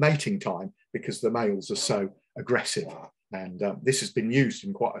but mating time because the males are so aggressive. And this has been used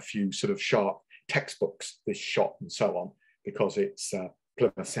in quite a few sort of shark textbooks, this shot and so on, because it's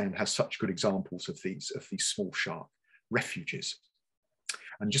Plymouth Sound has such good examples of these small shark refuges.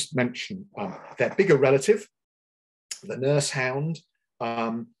 And just mention their bigger relative, the nurse hound.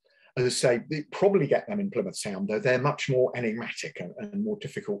 As I say, they probably get them in Plymouth Sound, though they're much more enigmatic and more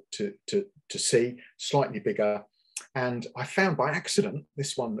difficult to see, slightly bigger. And I found by accident,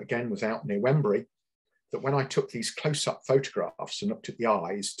 this one again was out near Wembury, that when I took these close-up photographs and looked at the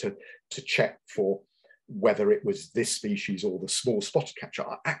eyes to check for whether it was this species or the small spotted cat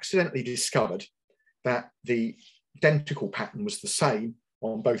shark, I accidentally discovered that the identical pattern was the same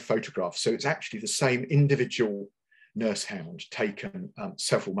on both photographs. So it's actually the same individual nurse hound taken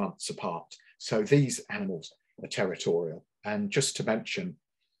several months apart. So these animals are territorial And just to mention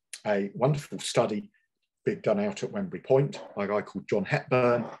a wonderful study being done out at Wembury Point by a guy called John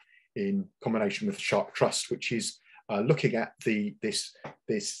Hepburn in combination with the Shark Trust, which is looking at this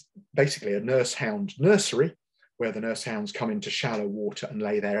basically a nurse hound nursery where the nurse hounds come into shallow water and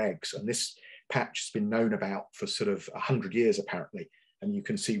lay their eggs. And this patch has been known about for sort of 100 years apparently. And you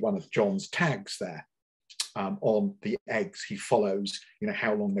can see one of John's tags there on the eggs. He follows,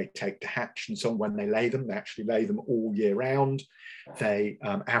 how long they take to hatch and so on. When they lay them, they actually lay them all year round. They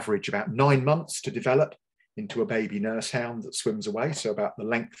average about 9 months to develop into a baby nurse hound that swims away. So about the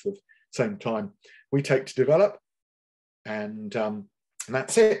length of same time we take to develop. And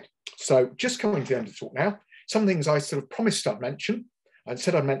that's it. So just coming to the end of the talk now, some things I sort of promised I'd mention. I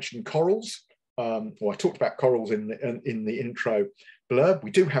said I'd mention corals. I talked about corals in the intro blurb.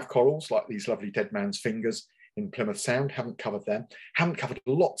 We do have corals like these lovely dead man's fingers in Plymouth Sound. Haven't covered them. Haven't covered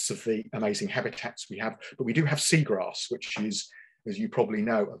lots of the amazing habitats we have, but we do have seagrass, which is, as you probably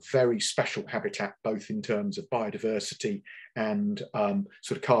know, a very special habitat, both in terms of biodiversity and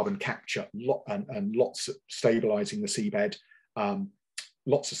sort of carbon capture, and lots of stabilising the seabed.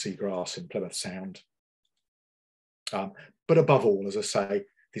 Lots of seagrass in Plymouth Sound. But above all, as I say,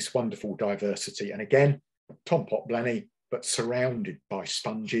 this wonderful diversity. And again, tompot blenny, but surrounded by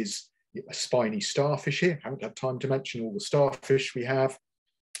sponges, a spiny starfish here. Haven't had time to mention all the starfish we have,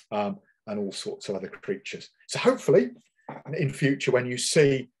 and all sorts of other creatures. So hopefully, in future, when you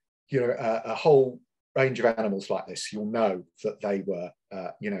see, a whole range of animals like this, you'll know that they were,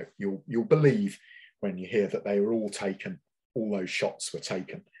 you'll believe when you hear that they were all taken. All those shots were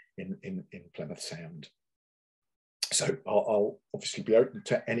taken in Plymouth Sound. So I'll obviously be open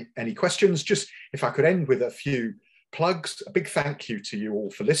to any questions. Just if I could end with a few plugs, a big thank you to you all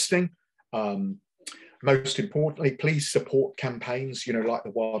for listening. Most importantly, please support campaigns, like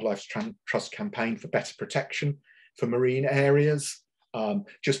the Wildlife Trust campaign for better protection for marine areas.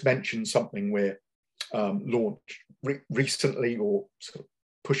 Just mention something we're launched recently or sort of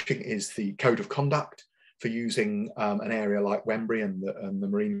pushing is the Code of Conduct for using an area like Wembury and the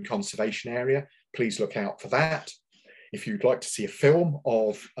Marine Conservation Area. Please look out for that. If you'd like to see a film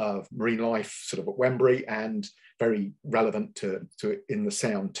of marine life sort of at Wembury and very relevant to in the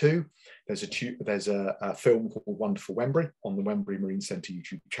Sound too, there's a film called Wonderful Wembury on the Wembury Marine Centre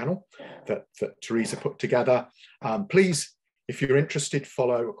YouTube channel that Teresa put together. Please, if you're interested,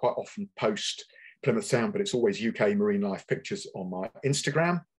 follow. I quite often post Plymouth Sound, but it's always UK marine life pictures on my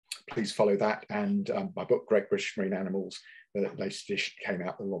Instagram. Please follow that. And my book, Great British Marine Animals, the latest edition, came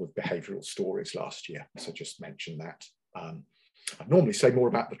out with a lot of behavioural stories last year. So just mention that. I normally say more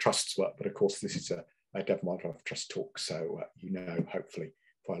about the Trust's work, but of course this is a Devon Wildlife Trust talk, so hopefully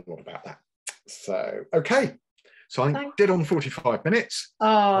quite a lot about that. So, okay. So I did on 45 minutes.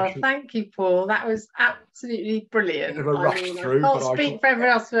 Oh, thank you, Paul. That was absolutely brilliant. Bit of a rush through, I can't speak for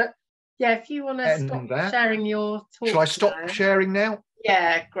everyone else, but yeah, if you want to stop sharing your talk. Shall I stop sharing now?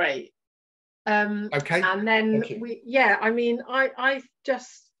 Yeah, great. Okay. And then I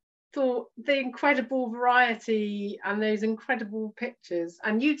just thought the incredible variety and those incredible pictures,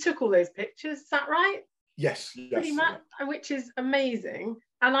 and you took all those pictures, is that right? Yes. Pretty much, which is amazing.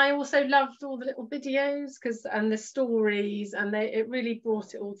 And I also loved all the little videos and the stories, and it really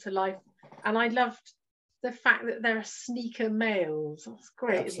brought it all to life. And I loved the fact that there are sneaker males. That's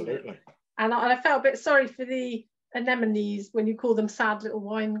great. Absolutely. Isn't it? And I felt a bit sorry for the anemones when you call them sad little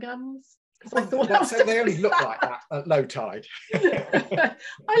wine gums. I thought they only look like that at low tide. I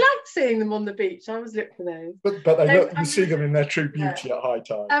liked seeing them on the beach. I always look for those. But they look, you see them in their true beauty at high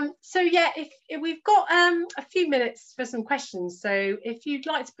tide. So yeah, if we've got a few minutes for some questions. So if you'd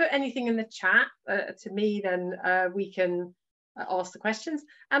like to put anything in the chat to me, then we can ask the questions.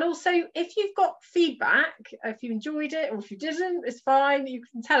 And also, if you've got feedback, if you enjoyed it or if you didn't, it's fine, you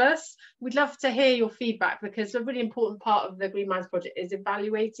can tell us. We'd love to hear your feedback, because a really important part of the Green Minds project is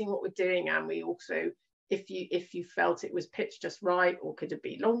evaluating what we're doing. And we also, if you felt it was pitched just right, or could it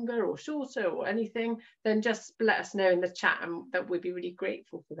be longer or shorter or anything, then just let us know in the chat, and that we'd be really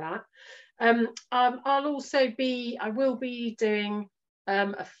grateful for that. I will be doing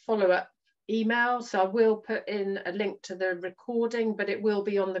a follow-up email, so I will put in a link to the recording, but it will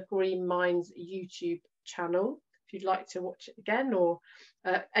be on the Green Minds YouTube channel if you'd like to watch it again, or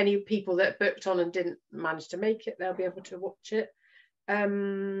any people that booked on and didn't manage to make it, they'll be able to watch it.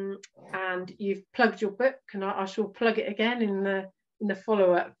 And you've plugged your book, and I shall plug it again in the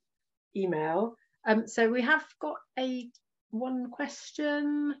follow-up email. So we have got one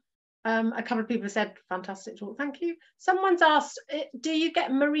question. A couple of people have said fantastic talk, thank you. Someone's asked, do you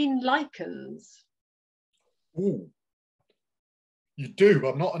get marine lichens? Ooh. You do.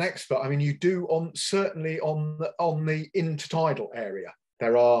 I'm not an expert. I mean, you do certainly on the intertidal area.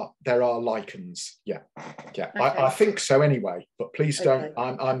 There are lichens. Yeah. Okay. I think so anyway. But please don't.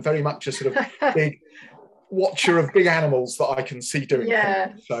 Okay. I'm very much a sort of big watcher of big animals that I can see doing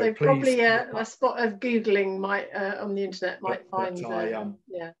things. So please, probably a spot of googling might on the internet might find.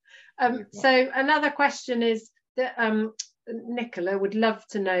 So another question is that Nicola would love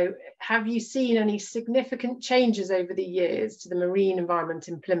to know, have you seen any significant changes over the years to the marine environment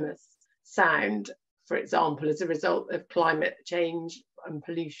in Plymouth Sound, for example, as a result of climate change and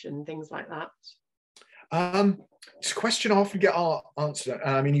pollution, things like that? It's a question I often get answered.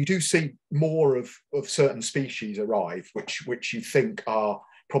 I mean, you do see more of certain species arrive, which you think are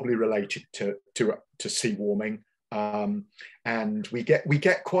probably related to sea warming. And we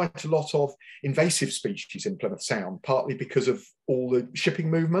get quite a lot of invasive species in Plymouth Sound, partly because of all the shipping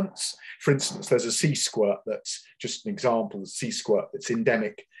movements. For instance, there's a sea squirt that's just an example, a sea squirt that's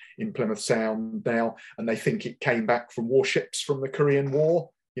endemic in Plymouth Sound now, and they think it came back from warships from the Korean War.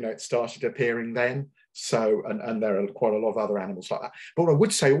 You know, it started appearing then. So, and there are quite a lot of other animals like that. But what I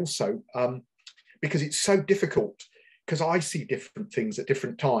would say also, because it's so difficult, because I see different things at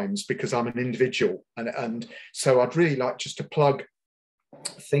different times because I'm an individual. And so I'd really like just to plug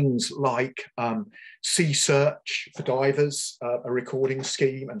things like Sea Search for divers, a recording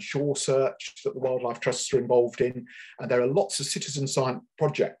scheme, and Shore Search that the Wildlife Trusts are involved in. And there are lots of citizen science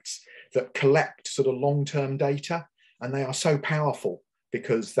projects that collect sort of long-term data, and they are so powerful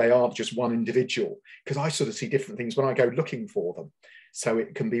because they aren't just one individual, because I sort of see different things when I go looking for them. So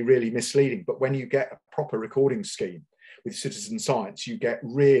it can be really misleading. But when you get a proper recording scheme with citizen science, you get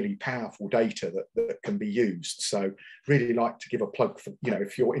really powerful data that can be used. So really like to give a plug for, you know,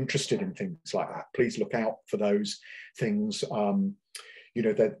 if you're interested in things like that, please look out for those things. You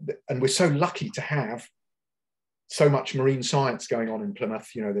know, and we're so lucky to have so much marine science going on in Plymouth.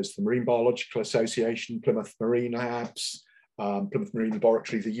 You know, there's the Marine Biological Association, Plymouth Marine Labs, Plymouth Marine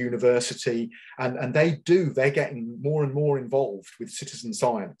Laboratory, the university, and they're getting more and more involved with citizen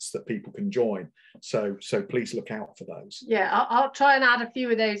science that people can join. So please look out for those. Yeah, I'll try and add a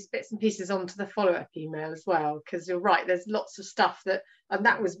few of those bits and pieces onto the follow-up email as well, because you're right, there's lots of stuff and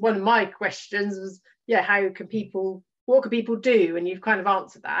that was one of my questions was, yeah, what can people do? And you've kind of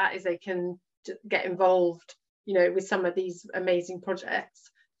answered that, is they can get involved, you know, with some of these amazing projects.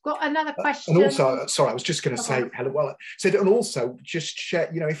 Got another question. And also, sorry, I was just going to say, Helen, well, said, and also just share,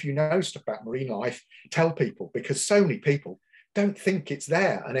 you know, if you know stuff about marine life, tell people, because so many people don't think it's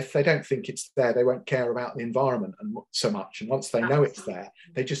there. And if they don't think it's there, they won't care about the environment and so much. And once they know it's there,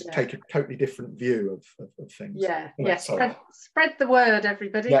 they just take a totally different view of things. Yeah, yes. Spread the word,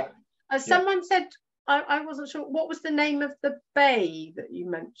 everybody. Yeah. Someone said, I wasn't sure, what was the name of the bay that you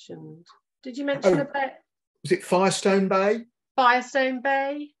mentioned? Did you mention a bay? Was it Firestone Bay? Firestone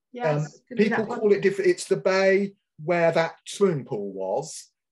Bay, yes. People call it different. It's the bay where that swimming pool was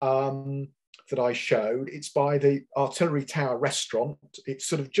that I showed. It's by the Artillery Tower restaurant. It's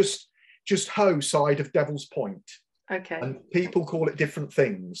sort of just Hoe side of Devil's Point. Okay. And people call it different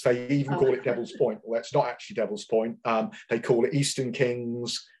things. They even call it Devil's Point. Well, it's not actually Devil's Point. They call it Eastern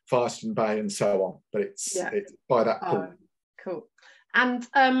Kings, Firestone Bay, and so on. But it's by that pool. Cool. And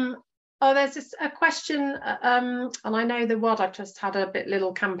there's just a question, and I know the Wildlife Trust had a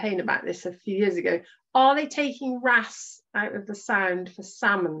little campaign about this a few years ago. Are they taking wrasse out of the Sound for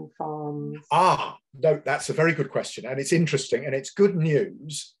salmon farms? No, that's a very good question, and it's interesting, and it's good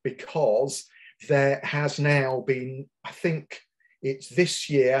news because there has now been, I think it's this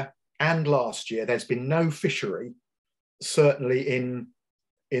year and last year, there's been no fishery, certainly in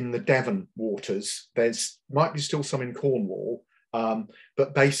the Devon waters. There's might be still some in Cornwall.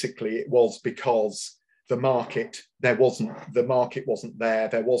 But basically it was because the market wasn't there.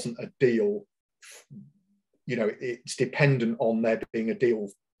 There wasn't a deal. You know, it's dependent on there being a deal,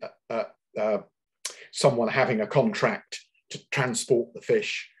 someone having a contract to transport the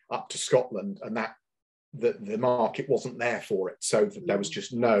fish up to Scotland, and that the market wasn't there for it. So there was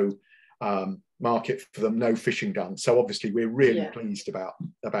just no market for them, no fishing done. So obviously we're really pleased about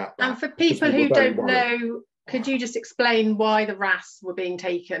that. And for people who don't know, could you just explain why the wrasse were being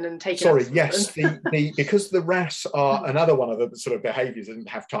taken and taken? Sorry, yes, because the wrasse are another one of the sort of behaviours. I didn't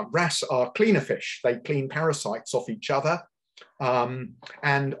have time. Wrasse are cleaner fish. They clean parasites off each other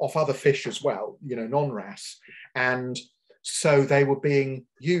and off other fish as well, you know, non-wrasse. And so they were being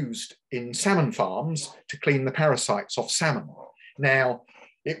used in salmon farms to clean the parasites off salmon. Now,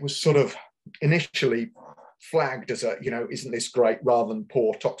 it was sort of initially flagged as a, isn't this great? Rather than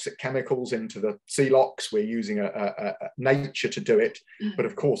pour toxic chemicals into the sea locks, we're using a nature to do it. But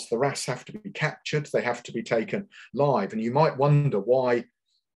of course, the wrasse have to be captured. They have to be taken live. And you might wonder why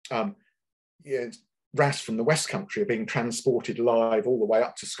wrasse from the West Country are being transported live all the way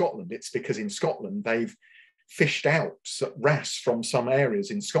up to Scotland. It's because in Scotland, they've fished out wrasse from some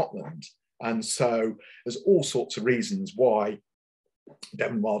areas in Scotland. And so there's all sorts of reasons why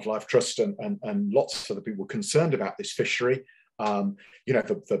Devon Wildlife Trust and lots of other people were concerned about this fishery.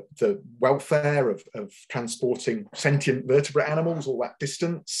 The welfare of transporting sentient vertebrate animals all that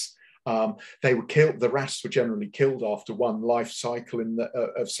distance. They were killed. The wrasse were generally killed after one life cycle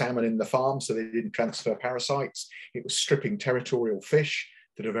of salmon in the farm, so they didn't transfer parasites. It was stripping territorial fish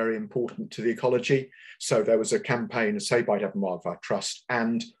that are very important to the ecology. So there was a campaign, say, by Devon Wildlife Trust,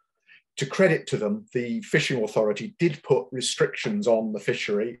 and to credit to them, the fishing authority did put restrictions on the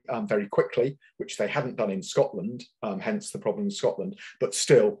fishery very quickly, which they hadn't done in Scotland, hence the problem in Scotland. But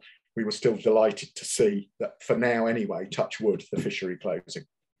still, we were still delighted to see that, for now anyway, touch wood, the fishery closing.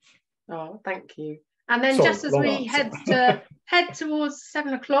 Oh, thank you. And then just as we head towards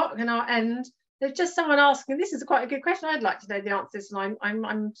 7 o'clock and our end, there's just someone asking, this is quite a good question, I'd like to know the answer to this, and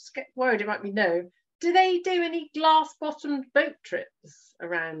I'm worried it might be no. Do they do any glass-bottomed boat trips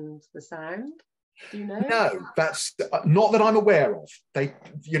around the Sound? Do you know? No, that's not that I'm aware of. They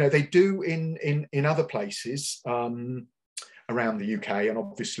do in other places around the UK and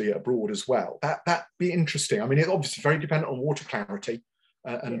obviously abroad as well. That'd be interesting. I mean, it's obviously very dependent on water clarity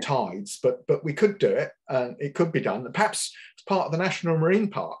and tides, but we could do it. It could be done. Perhaps as part of the National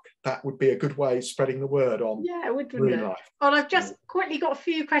Marine Park, that would be a good way of spreading the word on marine life. Oh, I've just quickly got a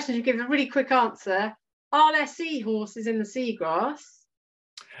few questions. You give a really quick answer. Are there seahorses in the seagrass?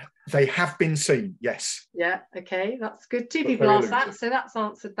 They have been seen, yes. Yeah, okay, that's good. Two people asked that, so that's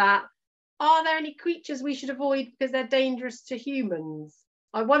answered that. Are there any creatures we should avoid because they're dangerous to humans?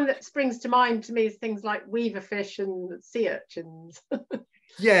 One that springs to mind to me is things like weaverfish and sea urchins.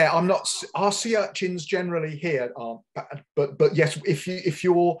 Yeah, our sea urchins generally here aren't bad, but yes, if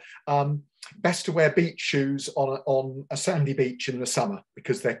you're best to wear beach shoes on a sandy beach in the summer,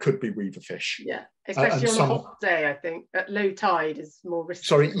 because there could be weaverfish. Yeah, especially on a hot day, I think. At low tide is more risky.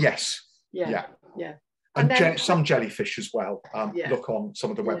 Sorry, yes. Yeah. And then, some jellyfish as well. Look on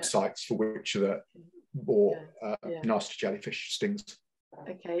some of the websites for which are more nasty jellyfish stings.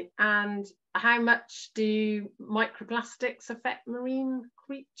 Okay, and how much do microplastics affect marine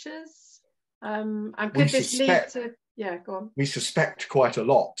creatures? And could this lead to... Yeah, go on. We suspect quite a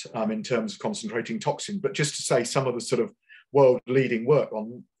lot in terms of concentrating toxin, but just to say, some of the sort of world-leading work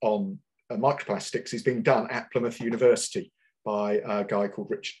on microplastics is being done at Plymouth University by a guy called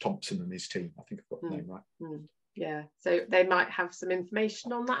Richard Thompson and his team. I think I've got the name right. Yeah, so they might have some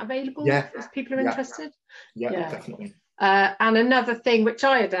information on that available if people are interested. Yeah, definitely. And another thing which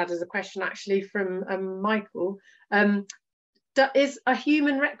I had as a question actually from Michael, is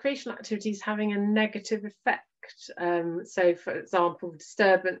human recreational activities having a negative effect? So for example,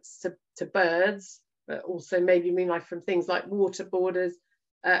 disturbance to birds, but also maybe marine life from things like waterboarders,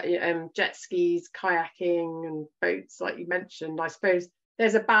 jet skis, kayaking and boats like you mentioned. I suppose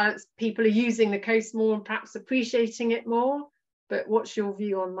there's a balance. People are using the coast more and perhaps appreciating it more, but what's your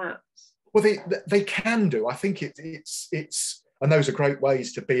view on that? Well, they can do. I think it's and those are great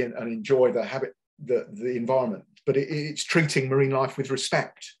ways to be and enjoy the environment. But it's treating marine life with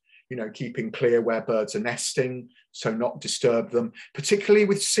respect. Keeping clear where birds are nesting, so not disturb them. Particularly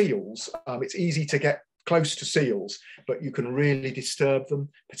with seals, it's easy to get close to seals, but you can really disturb them,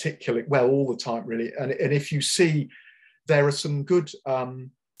 particularly all the time, really. And if you see, there are some good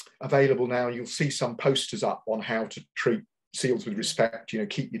available now. You'll see some posters up on how to treat seals with respect.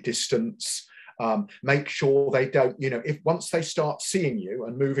 Keep your distance, make sure they don't, if once they start seeing you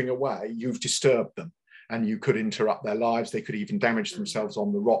and moving away, you've disturbed them and you could interrupt their lives. They could even damage themselves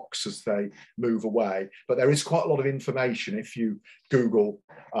on the rocks as they move away. But there is quite a lot of information. If you Google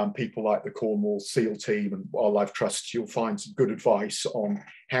people like the Cornwall SEAL team and Wildlife Trust, you'll find some good advice on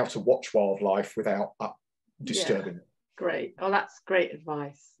how to watch wildlife without disturbing them. Great. Oh, that's great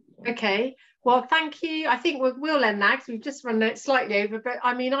advice. Okay. Well, thank you. I think we'll end now because we've just run it slightly over. But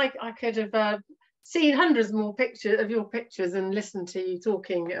I mean, I could have seen hundreds more pictures of your pictures and listened to you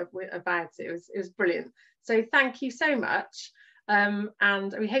talking about it. It was brilliant. So thank you so much.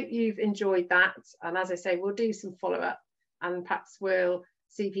 And we hope you've enjoyed that. And as I say, we'll do some follow-up and perhaps we'll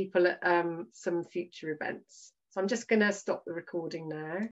see people at some future events. So I'm just going to stop the recording now.